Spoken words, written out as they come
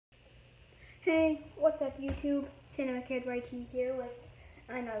Hey, what's up YouTube? Cinema Kid YT here with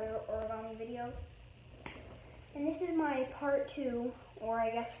another origami video. And this is my part 2, or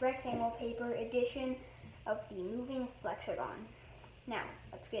I guess rectangle paper edition of the moving Flexagon. Now,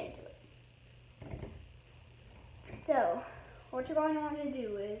 let's get into it. So, what you're going to want to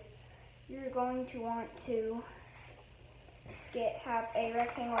do is, you're going to want to have a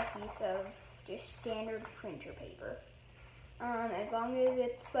rectangle piece of just standard printer paper. As long as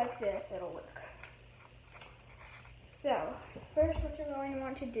it's like this, it'll work. So, first what you're going to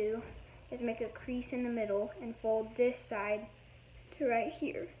want to do is make a crease in the middle and fold this side to right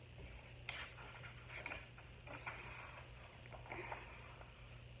here.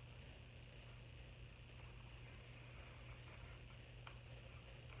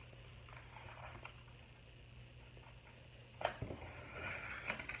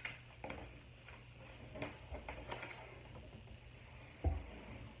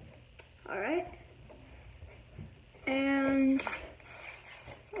 Alright, and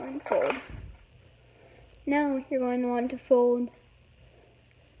unfold. Now you're going to want to fold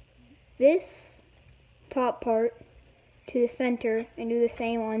this top part to the center and do the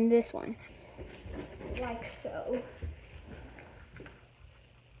same on this one, like so.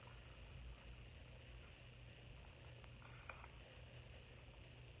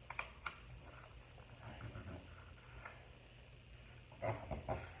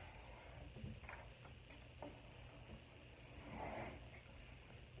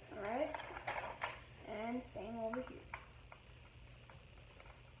 And same over here.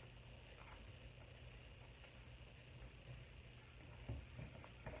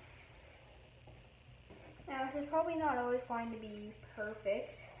 Now, this is probably not always going to be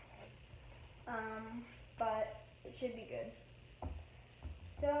perfect, but it should be good.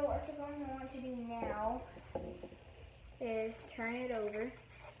 So what you're going to want to do now is turn it over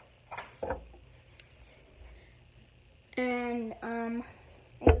and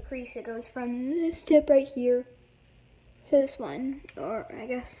make a crease that goes from this tip right here to this one, or I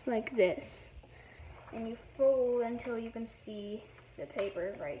guess like this. And you fold until you can see the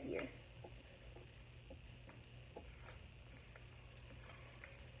paper right here.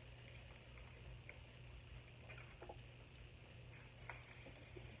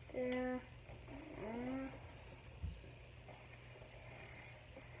 There.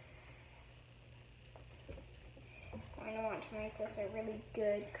 I'm going to want to make this a really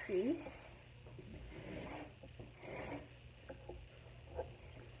good crease.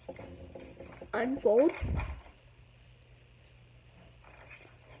 Unfold.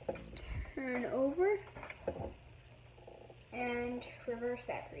 Turn over. And reverse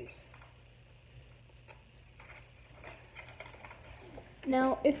that crease.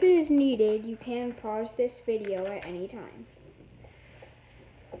 Now, if it is needed, you can pause this video at any time.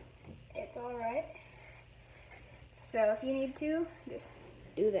 It's alright. So if you need to, just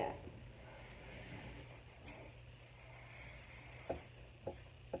do that.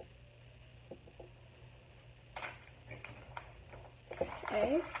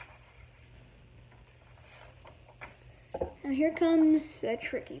 Okay. Now here comes the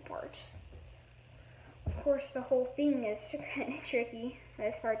tricky part. Of course, the whole thing is kind of tricky.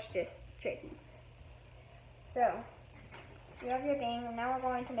 This part's just tricky. So, you have your thing, and now we're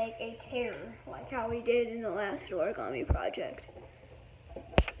going to make a tear, like how we did in the last origami project.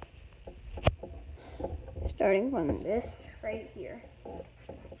 Starting from this right here.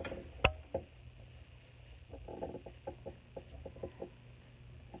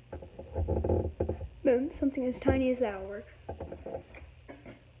 Boom, something as tiny as that will work.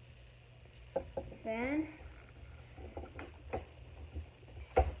 Then,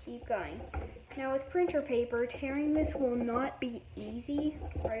 keep going. Now with printer paper, tearing this will not be easy,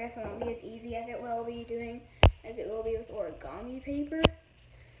 or I guess it won't be as easy as it will be with origami paper.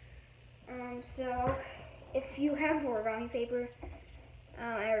 So if you have origami paper,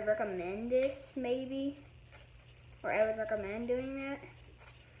 I would recommend this maybe, or I would recommend doing that.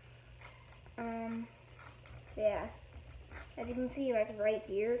 Yeah, as you can see, like right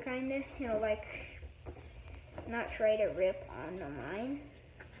here, kinda, like not try to rip on the line.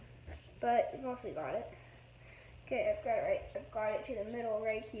 But we've mostly got it. Okay, I've got it to the middle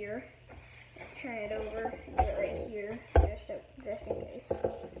right here. Turn it over and get it right here, just in case.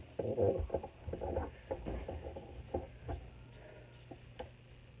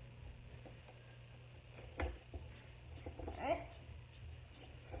 Alright.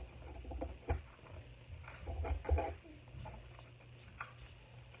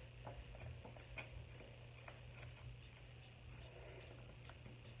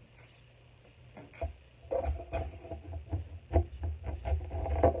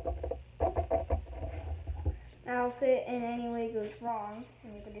 if it in any way goes wrong,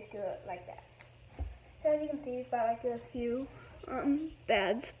 then you can just do it like that. So as you can see, we've got like a few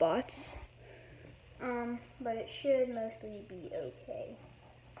bad spots, but it should mostly be okay.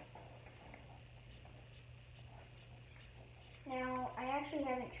 Now, I actually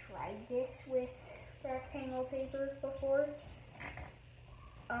haven't tried this with rectangle paper before,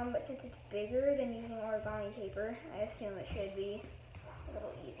 but since it's bigger than using origami paper, I assume it should be a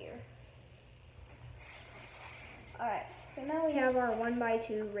little easier. Alright, so now we have our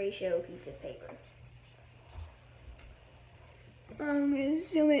 1:2 ratio piece of paper. I'm going to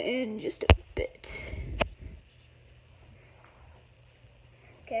zoom it in just a bit.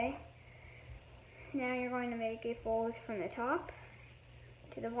 Okay. Now you're going to make a fold from the top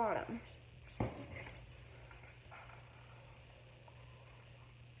to the bottom.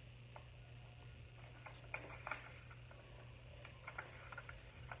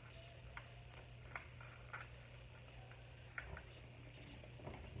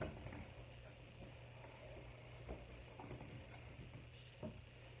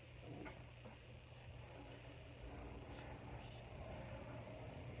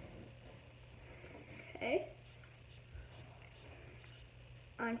 Okay.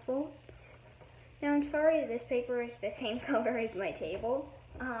 Unfold. Now I'm sorry this paper is the same color as my table,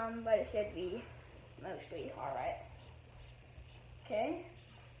 but it should be mostly alright. Okay.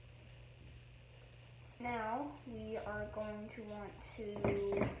 Now we are going to want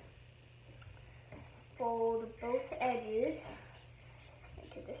to fold both edges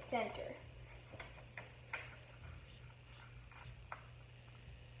into the center.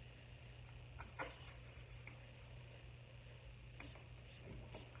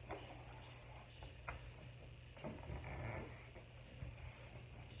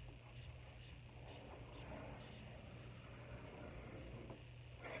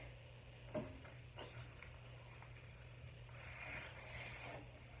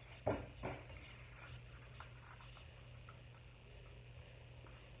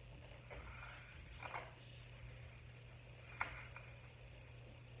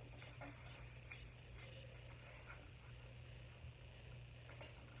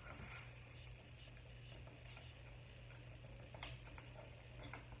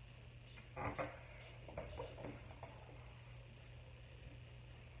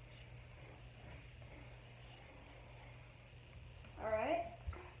 Alright.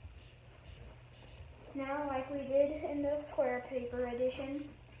 Now, like we did in the square paper edition,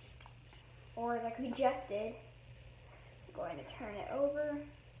 or like we just did, I'm going to turn it over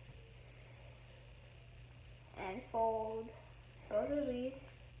and fold both of these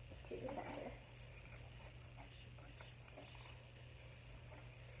to the center.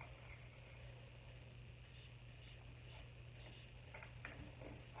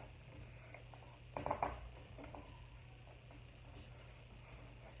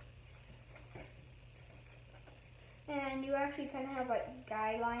 And you actually kind of have like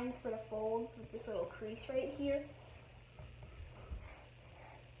guidelines for the folds with this little crease right here.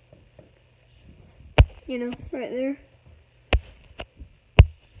 You know, right there.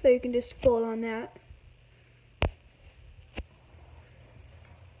 So you can just fold on that.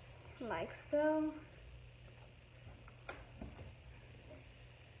 Like so.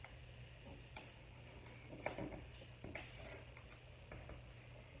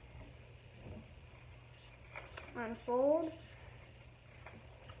 Unfold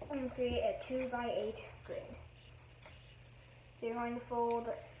and create a 2x8 grid. So you're going to fold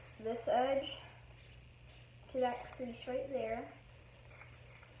this edge to that crease right there.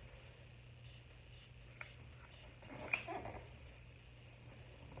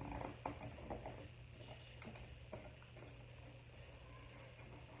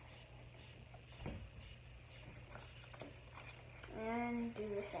 And do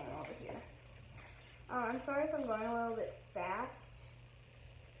the same over here. I'm sorry if I'm going a little bit fast.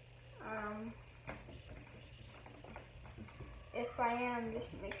 If I am, just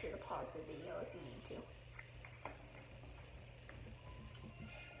make sure to pause the video if you need to.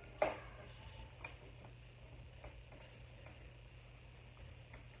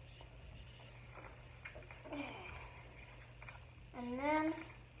 And then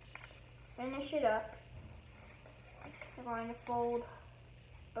finish it up. We're going to fold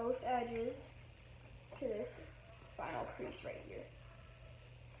both edges to this final crease right here.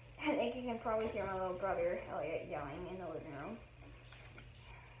 I think you can probably hear my little brother Elliot yelling in the living room.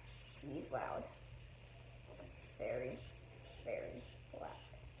 He's loud. Very, very loud.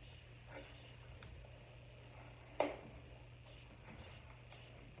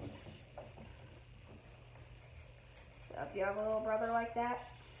 So if you have a little brother like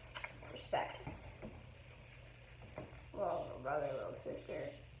that, respect. well, little brother, little sister.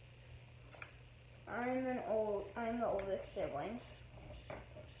 I'm the oldest sibling,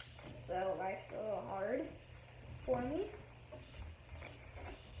 so life's a little hard for me.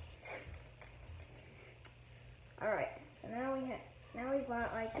 Alright, so now we've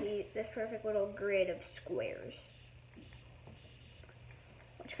got like this perfect little grid of squares.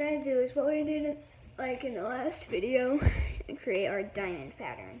 What we're going to do is what we did like in the last video and create our diamond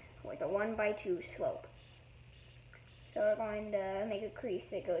pattern with a 1x2 slope. So we're going to make a crease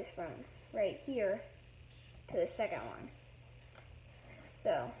that goes from right here to the second one.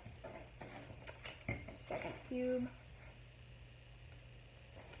 So, second cube.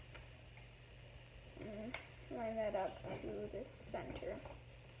 And line that up to the center.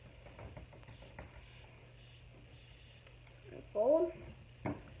 And fold.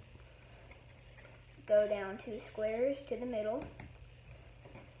 Go down 2 squares to the middle.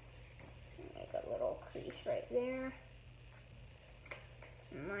 Make a little crease right there.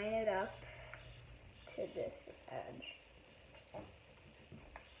 Line it up to this edge.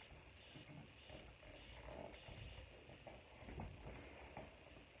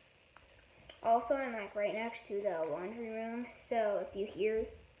 Also, I'm like right next to the laundry room, so if you hear,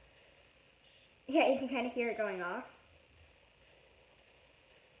 yeah, you can kind of hear it going off.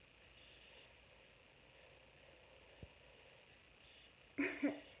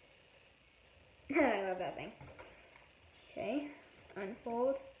 I love that thing. Okay,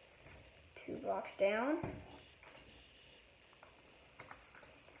 unfold, 2 blocks down.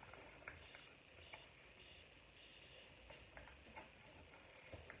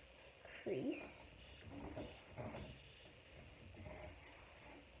 Crease.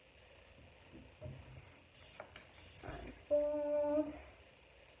 Unfold.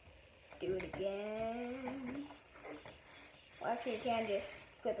 Do it again. Well, actually, you can just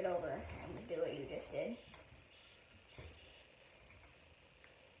flip it over and do what you just did.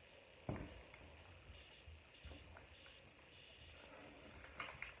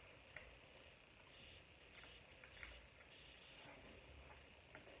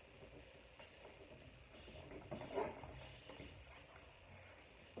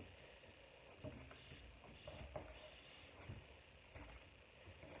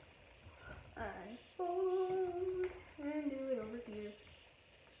 Unfold and do it over here.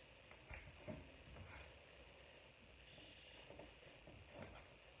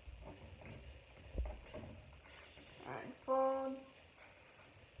 Unfold,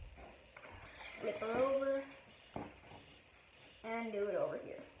 flip her over, and do it over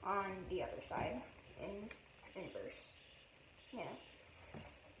here on the other side in inverse. Yeah.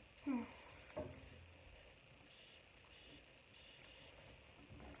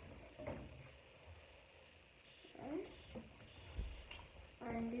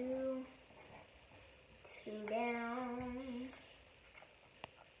 Undo, 2 down.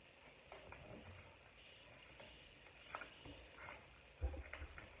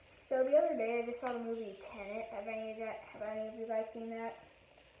 So the other day I just saw the movie Tenet. Have any of you guys seen that?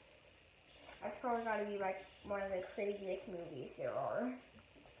 That's probably got to be like one of the craziest movies there are.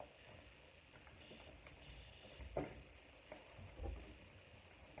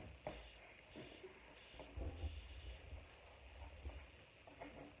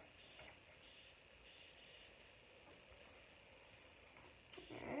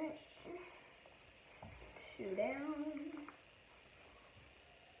 Alright. 2 down.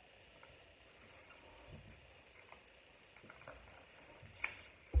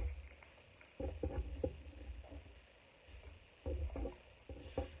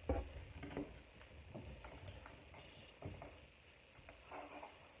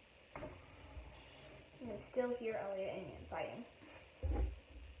 You can still hear Elliot and Ian fighting.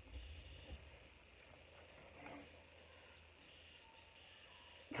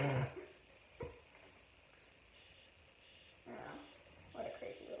 Oh, what a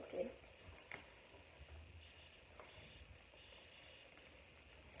crazy little kid.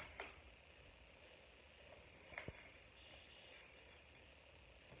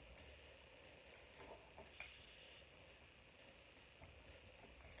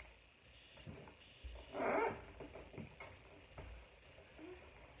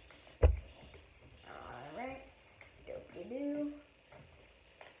 Alright, do.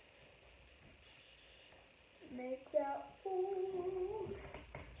 Make that fold.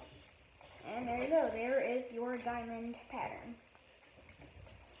 And there you go. There is your diamond pattern.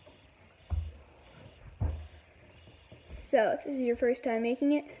 So, if this is your first time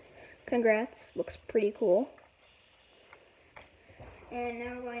making it, congrats. Looks pretty cool. And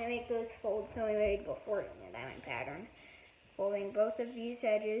now we're going to make those folds that we made before in the diamond pattern. Folding both of these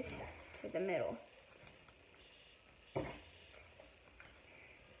edges to the middle.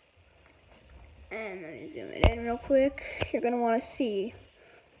 And let me zoom it in real quick. You're going to want to see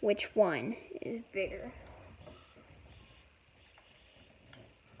which one is bigger.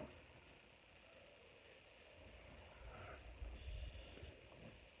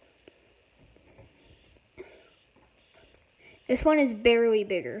 This one is barely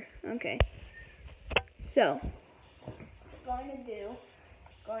bigger. Okay. So, what I'm going to do,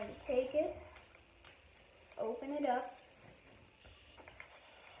 going to take it, open it up,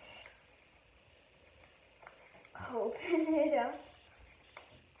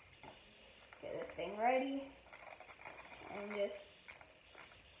 get this thing ready, and just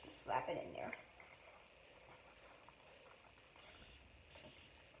slap it in there.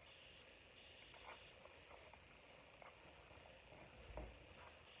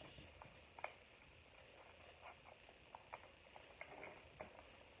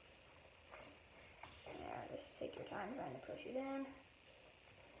 Just take your time trying to push it in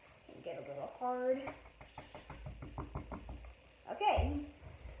and get a little hard. Okay,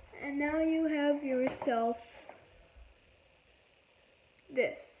 and now you have yourself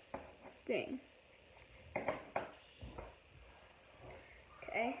this thing.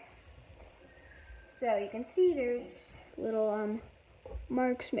 Okay, so you can see there's little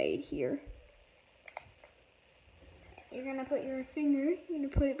marks made here. You're gonna put your finger, you're gonna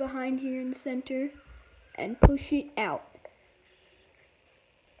put it behind here in the center and push it out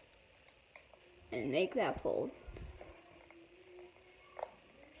and make that fold.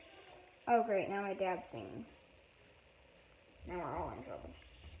 Oh great, now my dad's singing. Now we're all in trouble.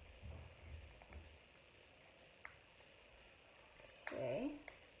 Okay.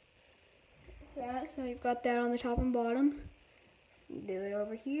 So you've got that on the top and bottom. Do it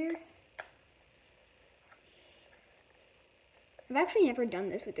over here. I've actually never done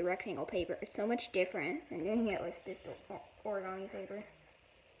this with the rectangle paper. It's so much different than doing it with this origami paper.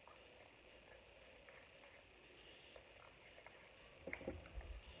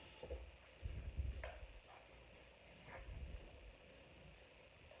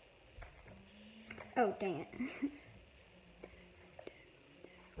 Oh, dang it.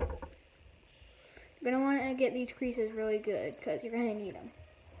 You're going to want to get these creases really good because you're going to need them.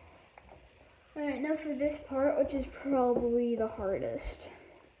 Alright, now for this part, which is probably the hardest.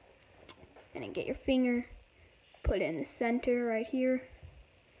 You're going to get your finger, put it in the center right here,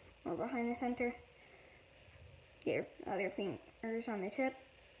 or behind the center. Get your other fingers on the tip,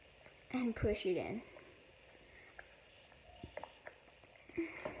 and push it in.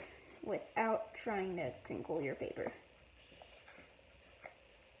 Without trying to crinkle your paper.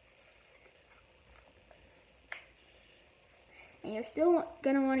 And you're still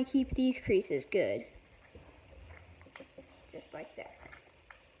going to want to keep these creases good. Just like that.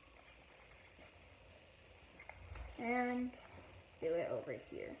 And do it over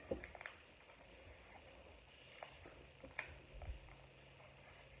here.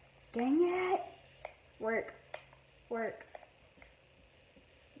 Dang it! Work. Work.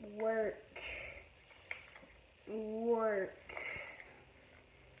 Work. Work.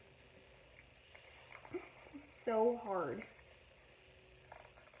 This is so hard.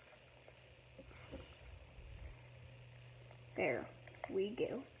 There we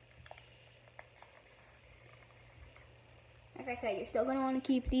go. Like I said, you're still going to want to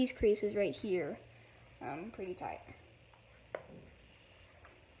keep these creases right here pretty tight.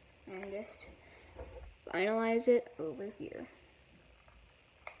 And just finalize it over here.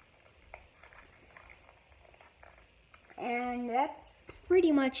 And that's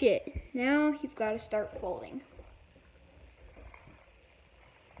pretty much it. Now you've got to start folding.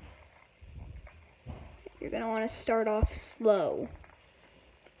 You're going to want to start off slow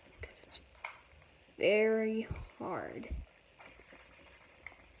because it's very hard.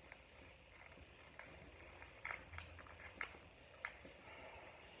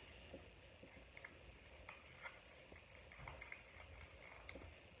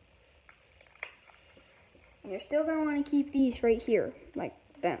 And you're still going to want to keep these right here, like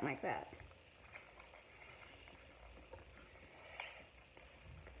bent like that.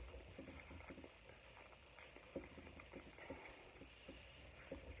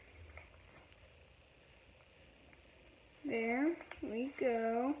 There we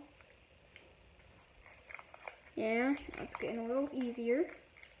go. Yeah, that's getting a little easier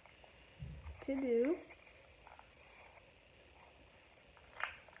to do.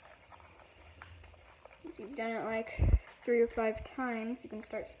 Once you've done it like 3 or 5 times, you can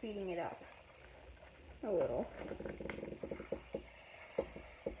start speeding it up a little.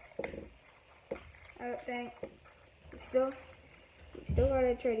 Oh, dang. We've still got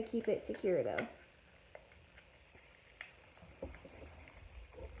to try to keep it secure though.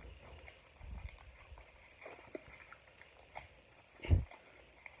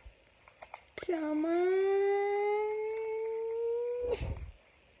 Come on.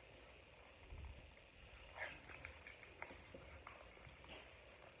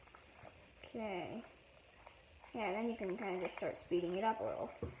 Okay. Yeah, then you can kind of just start speeding it up a little.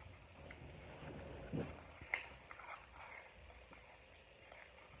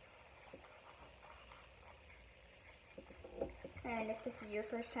 And if this is your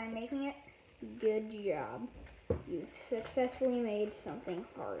first time making it, good job. You've successfully made something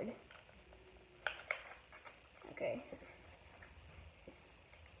hard. Okay.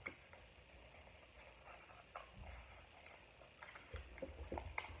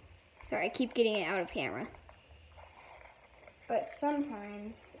 Sorry, I keep getting it out of camera. But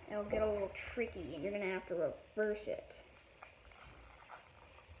sometimes it'll get a little tricky and you're gonna have to reverse it.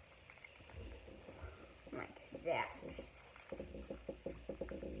 Like that.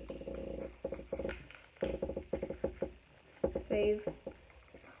 Save.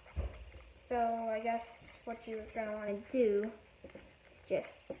 So I guess what you're gonna want to do is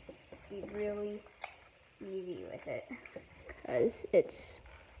just be really easy with it, because it's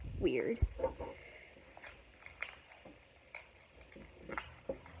weird.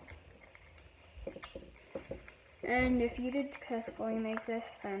 And if you did successfully make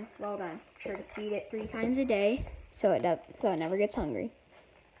this, then well done. Be sure to feed it 3 times a day so it never gets hungry.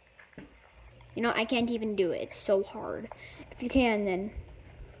 You know, I can't even do it. It's so hard. If you can, then,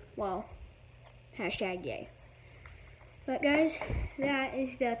 well, #yay. But guys, that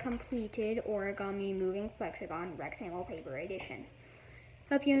is the completed Origami Moving Flexagon Rectangle Paper Edition.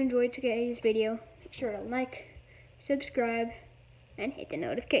 Hope you enjoyed today's video. Make sure to like, subscribe, and hit the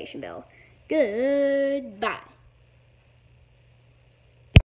notification bell. Goodbye.